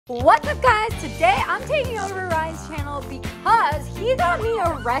What's up, guys? Today I'm taking over Ryan's channel because he got me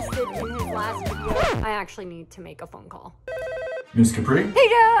arrested in his last video. I actually need to make a phone call. Miss Capri? Hey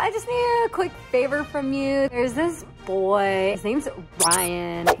Joe, I just need a quick favor from you. There's this boy, his name's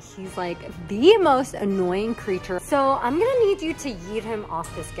Ryan. He's like the most annoying creature. So I'm gonna need you to yeet him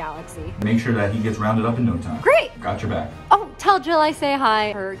off this galaxy. Make sure that he gets rounded up in no time. Great! Got your back. Oh, tell Jill I say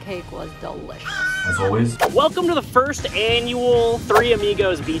hi. Her cake was delicious. As always. Welcome to the first annual Three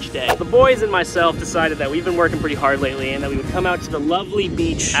Amigos Beach Day. The boys and myself decided that we've been working pretty hard lately and that we would come out to the lovely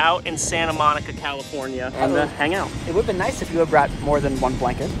beach out in Santa Monica, California and hang out. It would have been nice if you had brought more than one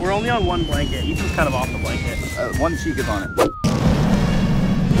blanket. We're only on one blanket. Ethan's kind of off the blanket. One cheek is on it.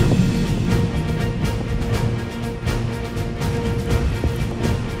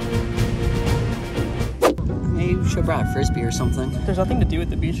 Maybe we should have brought a Frisbee or something. There's nothing to do at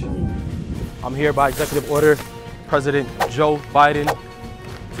the beach. I'm here by executive order, President Joe Biden,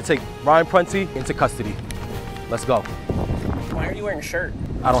 to take Ryan Prunty into custody. Let's go. Why are you wearing a shirt?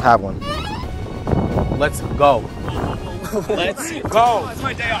 I don't have one. Let's go. Let's go. It's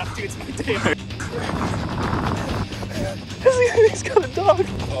my day off, dude. It's my day off. He's got a dog.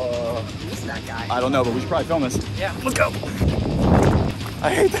 Who's that guy? I don't know, but we should probably film this. Yeah, let's go. I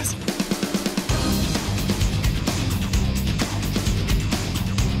hate this.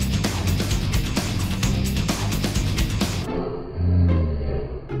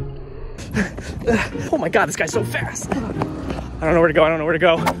 Oh my God, this guy's so fast. I don't know where to go. I don't know where to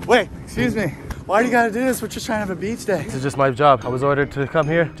go. Wait, excuse me. Why do you gotta do this? We're just trying to have a beach day. This is just my job. I was ordered to come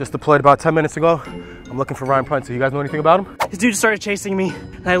here, just deployed about 10 minutes ago. I'm looking for Ryan Prunty. You guys know anything about him? This dude started chasing me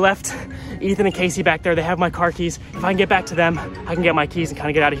and I left Ethan and Casey back there. They have my car keys. If I can get back to them, I can get my keys and kind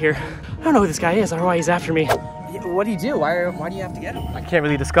of get out of here. I don't know who this guy is. I don't know why he's after me. What do you do? Why do you have to get him? I can't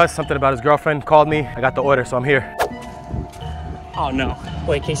really discuss. Something about his girlfriend called me. I got the order, so I'm here. Oh no.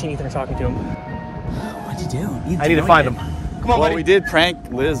 Wait, Casey and Ethan are talking to him. What'd you do? I need to find him. Come on, Well, buddy. we did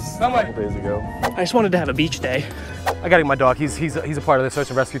prank Liz a Come on. couple days ago. I just wanted to have a beach day. I gotta get my dog. He's a part of the search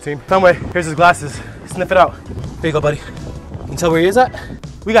and rescue team. Conway, here's his glasses. Sniff it out. Here you go, buddy. Can you tell where he is at?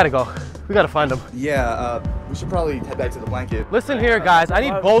 We gotta go. We gotta find him. Yeah, we should probably head back to the blanket. Listen here, guys. I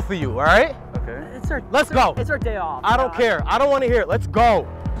need both of you, all right? Okay. Let's go. It's our day off. I don't care. I don't want to hear it. Let's go.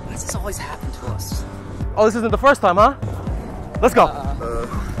 Why does this always happen to us? Oh, this isn't the first time, huh? Let's go.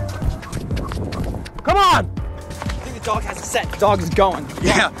 Come on. I think the dog has a set. The dog is going.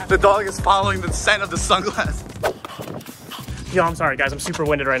 Yeah, the dog is following the scent of the sunglasses. Yo, I'm sorry guys, I'm super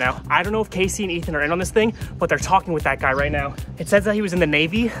winded right now. I don't know if Casey and Ethan are in on this thing, but they're talking with that guy right now. It says that he was in the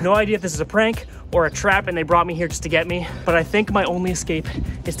Navy. No idea if this is a prank or a trap and they brought me here just to get me. But I think my only escape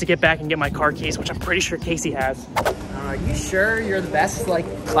is to get back and get my car keys, which I'm pretty sure Casey has. Are you sure you're the best, like,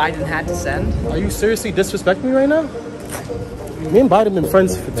 Biden had to send? Are you seriously disrespecting me right now? Me and Biden have been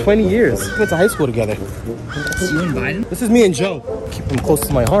friends for 20 years. We went to high school together. It's you and Biden? This is me and Joe. Keep him close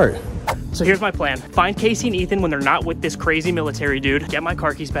to my heart. So here's my plan. Find Casey and Ethan when they're not with this crazy military dude. Get my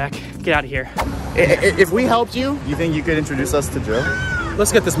car keys back, get out of here. If we helped you, you think you could introduce us to Joe?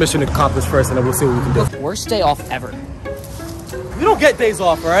 Let's get this mission accomplished first and then we'll see what we can do. Worst day off ever. You don't get days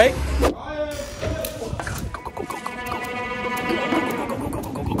off, all right?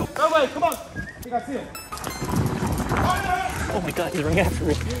 Come on. I think I see him. Oh my God, he's running after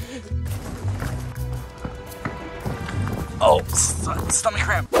me. Oh, stomach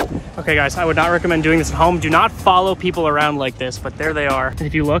cramp. Okay guys, I would not recommend doing this at home. Do not follow people around like this, but there they are. And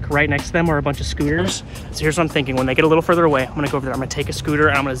if you look, right next to them are a bunch of scooters. So here's what I'm thinking. When they get a little further away, I'm gonna go over there. I'm gonna take a scooter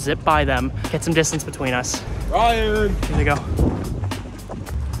and I'm gonna zip by them, get some distance between us. Ryan. Here they go.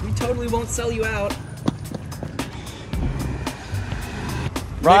 We totally won't sell you out.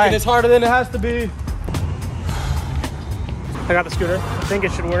 Making this harder than it has to be. I got the scooter. I think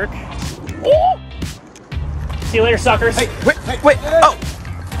it should work. Oh! See you later, suckers. Hey, Wait, oh!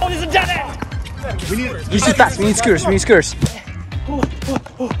 Oh, there's a dead end! We need. He's too fast. We need scooters. We need scooters. No,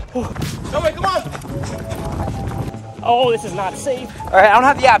 wait, come on. Oh, this is not safe. All right, I don't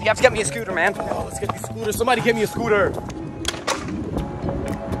have the app. You have to get me a scooter, man. Oh, let's get these scooters. Somebody get me a scooter.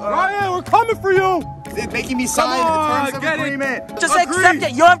 Ryan, we're coming for you. It's making me sign the terms of agreement. Just accept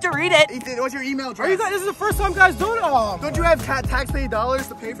it. You don't have to read it. Ethan, what's your email address? Are you guys, this is the first time guys doing it? Oh, Don't you have taxpayer dollars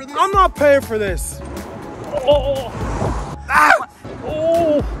to pay for this? I'm not paying for this. Oh! Ah!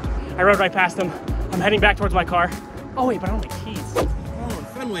 Oh! I rode right past them. I'm heading back towards my car. Oh wait, but I don't have my keys. Oh,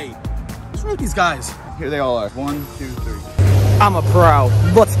 Fenway. What's wrong with these guys? Here they all are. 1, 2, 3. I'm a pro.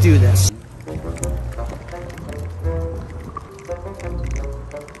 Let's do this.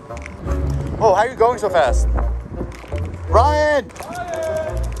 Oh, how are you going so fast? Ryan!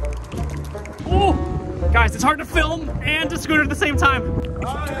 Oh! Guys, it's hard to film and to scooter at the same time.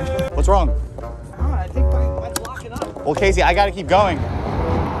 What's wrong? I think mine's locking up. Well, Casey, I gotta keep going.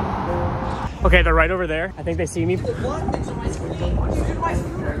 Okay, they're right over there. I think they see me. What? It's on my screen. Scoot my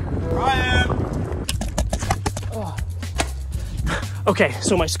scooter. Ryan! Okay,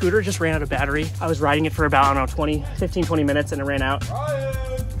 so my scooter just ran out of battery. I was riding it for about, I don't know, 15, 20 minutes and it ran out. Ryan!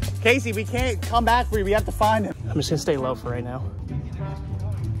 Casey, we can't come back for you. We have to find him. I'm just gonna stay low for right now.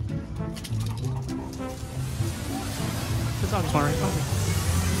 This dog just went right by me.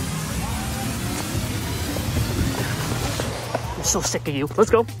 I'm so sick of you. Let's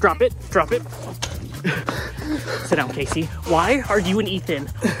go. Drop it. Drop it. Sit down, Casey. Why are you and Ethan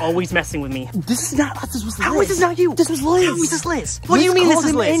always messing with me? This is not us. This was Liz. How is this not you? This was Liz. How is this Liz? What do you mean this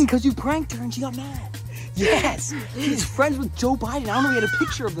is Liz? Because you pranked her and she got mad. Yes. He's friends with Joe Biden. I don't know. We had a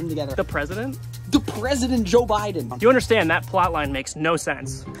picture of them together. The president? The president, Joe Biden. You understand that plot line makes no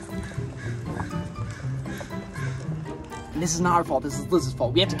sense. This is not our fault. This is Liz's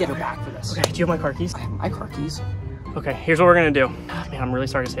fault. We have to get her back for this. Okay, do you have my car keys? I have my car keys. Okay, here's what we're gonna do. Man, I'm really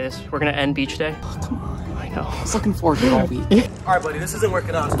sorry to say this. We're gonna end beach day. Oh, come on. I know. I was looking forward to it all week. All right, buddy, this isn't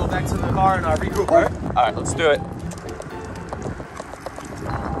working out. Let's go back to the car and regroup, all right? All right, let's do it.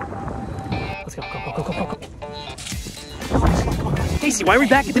 Let's go, go, go, go, go, go. Casey, why are we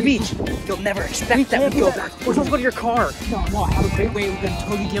back at the beach? You'll never expect that we go back. We're supposed to go to your car. No, I have a great way. We're going to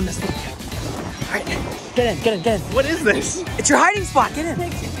totally give him this thing. All right, get in, get in, get in. What is this? It's your hiding spot. Get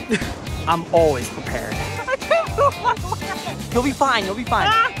in. I'm always prepared. You'll be fine. You'll be fine.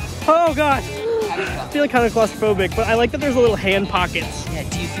 Oh, gosh. I'm feeling kind of claustrophobic, but I like that there's little hand pockets. Yeah,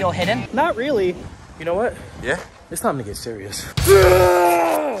 do you feel hidden? Not really. You know what? Yeah? It's time to get serious.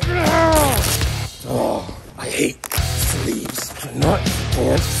 Oh, I hate sleeves. Not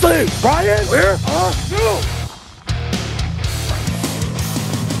and sleeves. Ryan, where are you?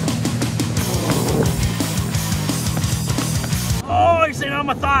 Oh, you're sitting on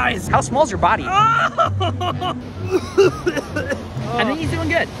my thighs. How small's your body? I think he's doing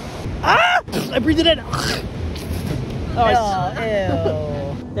good. Ah! I breathed it in. Oh,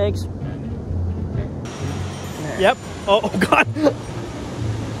 Ew. Thanks. Yep. Oh, God.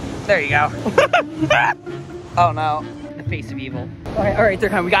 There you go. Oh no. The face of evil. All right, they're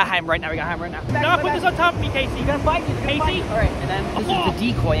coming. We gotta hide him right now. We gotta hide him right now. No, put this on top of me, Casey. You gotta fight me, Casey. All right, and then this is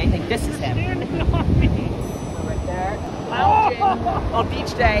the decoy. I think this is him. Standing on me. Right there. Lounging on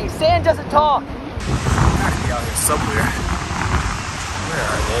beach day. Sand doesn't talk. Somewhere. Where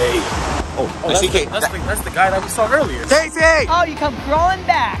are they? Oh, I see Kate. That's the guy that we saw earlier. Casey! Oh, you come crawling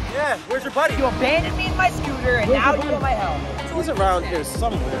back. Yeah, where's your buddy? You abandoned me in my scooter, and now you want my help. He's around here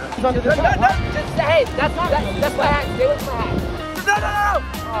somewhere. No, just hey, that's my hat. Stay with my hat. No!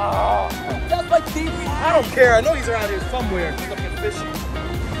 Oh, that's my favorite hat. I don't care. I know he's around here somewhere. He's up here fishing.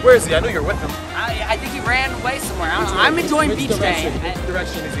 Where is he? I know you're with him. I think he ran away somewhere. I don't know. I'm enjoying beach day. Which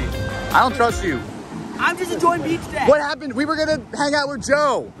direction is he? I don't trust you. I'm just enjoying beach day. What happened? We were gonna hang out with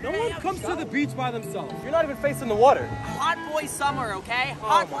Joe. No one comes to the beach by themselves. You're not even facing the water. Hot boy summer, okay?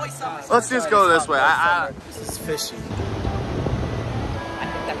 Hot boy summer. Let's just go this way. This is fishy. I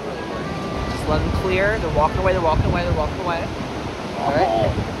think that really worked. Just let them clear. They're walking away. They're walking away. They're walking away. All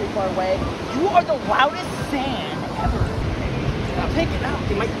right. Pretty far away. You are the loudest sand ever. Now take it out.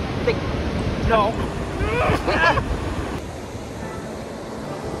 They might think. No.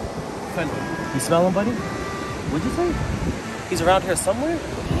 You smell him, buddy? What'd you say? He's around here somewhere?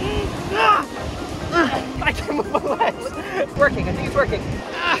 I can't move my legs. It's working. I think it's working. All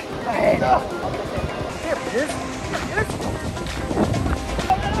right. Here it is.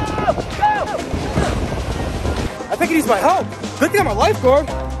 Go! I think he needs my help. Good thing I'm a lifeguard.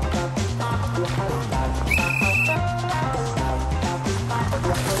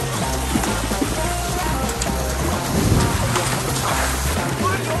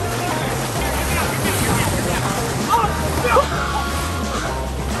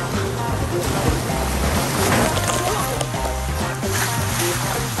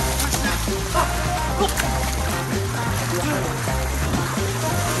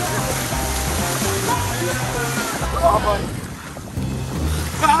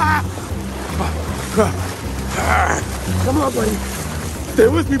 Come on, buddy. Stay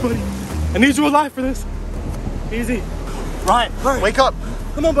with me, buddy. I need you alive for this. Easy. Ryan, wake up.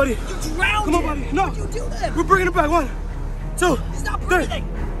 Come on, buddy. You drowned Come on, him. buddy. No. What'd you do to him? We're bringing it back. 1, 2, Stop 3. breathing.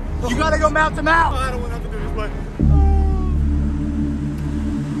 You gotta go mouth to mouth. I don't want to have to do this, buddy.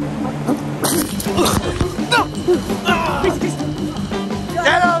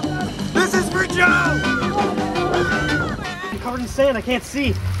 Get him. This is for Joe. I'm covered in sand. I can't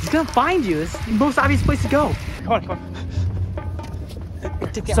see. He's gonna find you. It's the most obvious place to go. Come on, come on.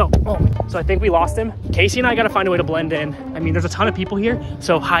 So I think we lost him. Casey and I gotta find a way to blend in. I mean, there's a ton of people here,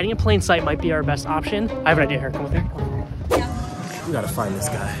 so hiding in plain sight might be our best option. I have an idea here. Come with me. We gotta find this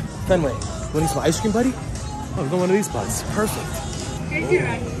guy. Fenway, want to eat some ice cream, buddy? Oh, we're going to one of these spots. Perfect. Thank you.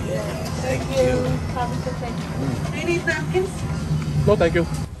 Do you need napkins? No, thank you.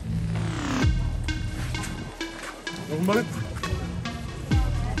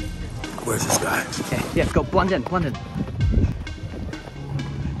 Where's this guy? Okay, yeah, go blend in, blend in.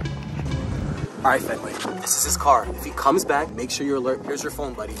 All right, Fenway, this is his car. If he comes back, make sure you're alert. Here's your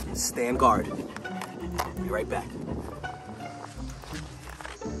phone, buddy. Stand guard. Be right back.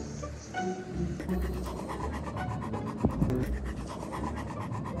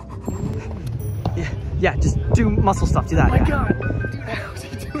 Yeah, just do muscle stuff, do that. Oh my God. Dude, how's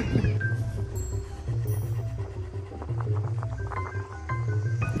he doing?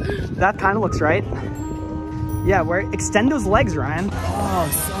 That kind of looks right. Yeah, extend those legs, Ryan. Oh,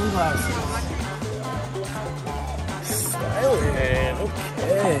 sunglasses. Styling,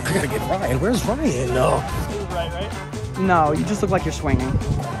 okay. I gotta get Ryan. Where's Ryan? No. Right? No, you just look like you're swinging.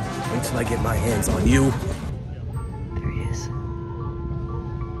 Wait till I get my hands on you. There he is.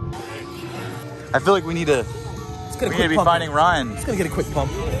 I feel like we need to be finding Ryan. Just gonna get a quick pump.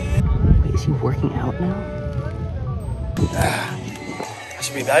 Wait, is he working out now? That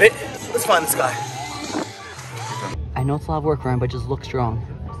should be about it. Let's find this guy. I know it's a lot of work, Ryan, but just look strong.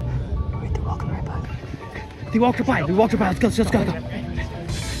 Wait, they're walking right by. They walked right by. Let's go.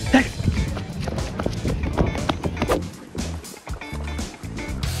 Hey.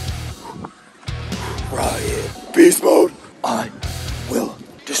 Ryan, beast mode. I will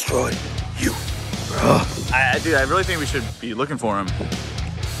destroy you. Dude, I really think we should be looking for him.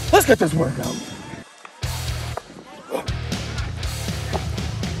 Let's get this workout.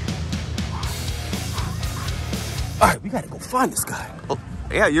 All right, we gotta go find this guy. Well,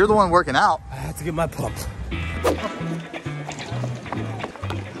 yeah, you're the one working out. I have to get my pump.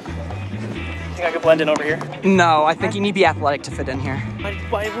 Think I could blend in over here? No, I think you need to be athletic to fit in here.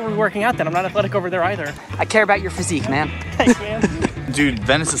 Why were we working out then? I'm not athletic over there either. I care about your physique, man. Thanks, man. Dude,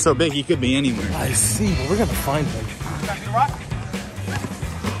 Venice is so big, he could be anywhere. I see, but we're gonna find him.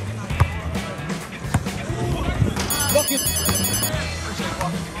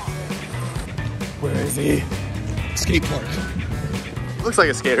 Where is he? Skate park. Looks like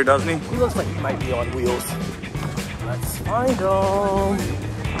a skater, doesn't he? He looks like he might be on wheels. Let's find him.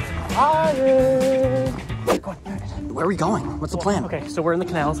 Ryan. Where are we going? What's the plan? Okay, so we're in the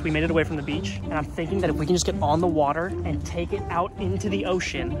canals. We made it away from the beach. And I'm thinking that if we can just get on the water and take it out into the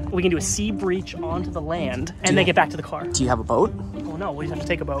ocean, we can do a sea breach onto the land and then get back to the car. Do you have a boat? Oh no, we just have to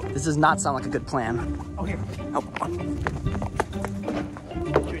take a boat. This does not sound like a good plan. Oh, here. Oh.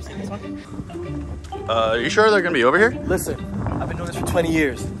 Should we see this one? Are you sure they're gonna be over here? Listen, I've been doing this for 20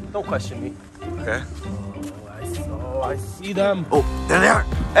 years. Don't question me. Okay. Oh, I see them. Oh, there they are.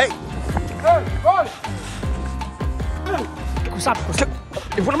 Hey! Hey, run! Stop.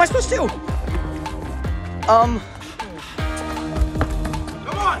 What am I supposed to do? Come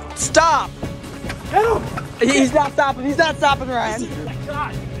on! Stop! Get him! He's not stopping, Ryan. Oh my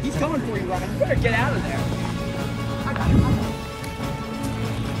God. He's coming for you, Ryan. You better get out of there.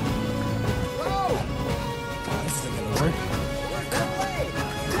 This isn't gonna work.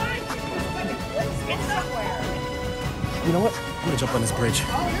 You know what? I'm gonna jump on this bridge.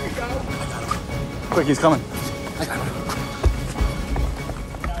 Quick, he's coming. I got him.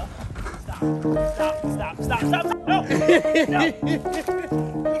 Stop. No.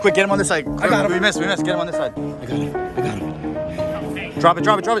 Quick, get him on this side. I got him. We missed. Get him on this side. I got him. Hey. Drop it. Get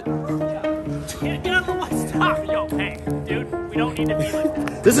out of the way. Stop. Yo, hey, dude, we don't need to be like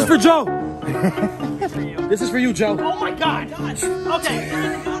that. This is for Joe. For you. This is for you, Joe. Oh my God. Okay.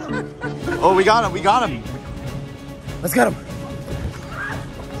 Oh, we got him. Let's get him.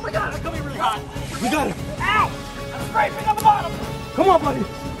 Oh my God, I'm coming really hot. We got him. Ow! I'm scraping on the bottom. Come on, buddy.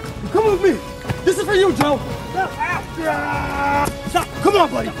 Come with me. This is for you, Joe. Stop. Come on,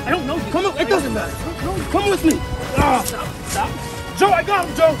 buddy. I don't know you. Come on. It doesn't matter. Come with me. Stop. Joe, I got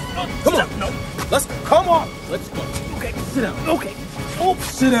him, Joe. Come on. No. Come on. Let's go. Okay. Sit down. Okay. Oh,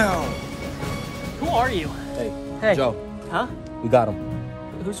 sit down. Who are you? Hey, Joe. Huh? We got him.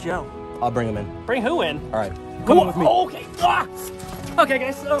 Who's Joe? I'll bring him in. Bring who in? All right. Come on with me. Oh, okay. Okay,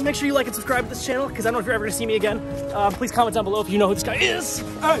 guys, make sure you like and subscribe to this channel because I don't know if you're ever going to see me again. Please comment down below if you know who this guy is.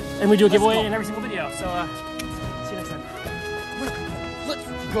 Hey, and we do a giveaway in every single video. So, see you next time. let's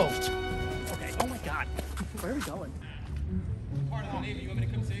go. Okay. Oh my God. Where are we going? Part of the Navy. You want me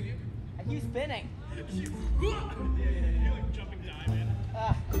to come save you? I keep spinning. You're like jumping dive, man.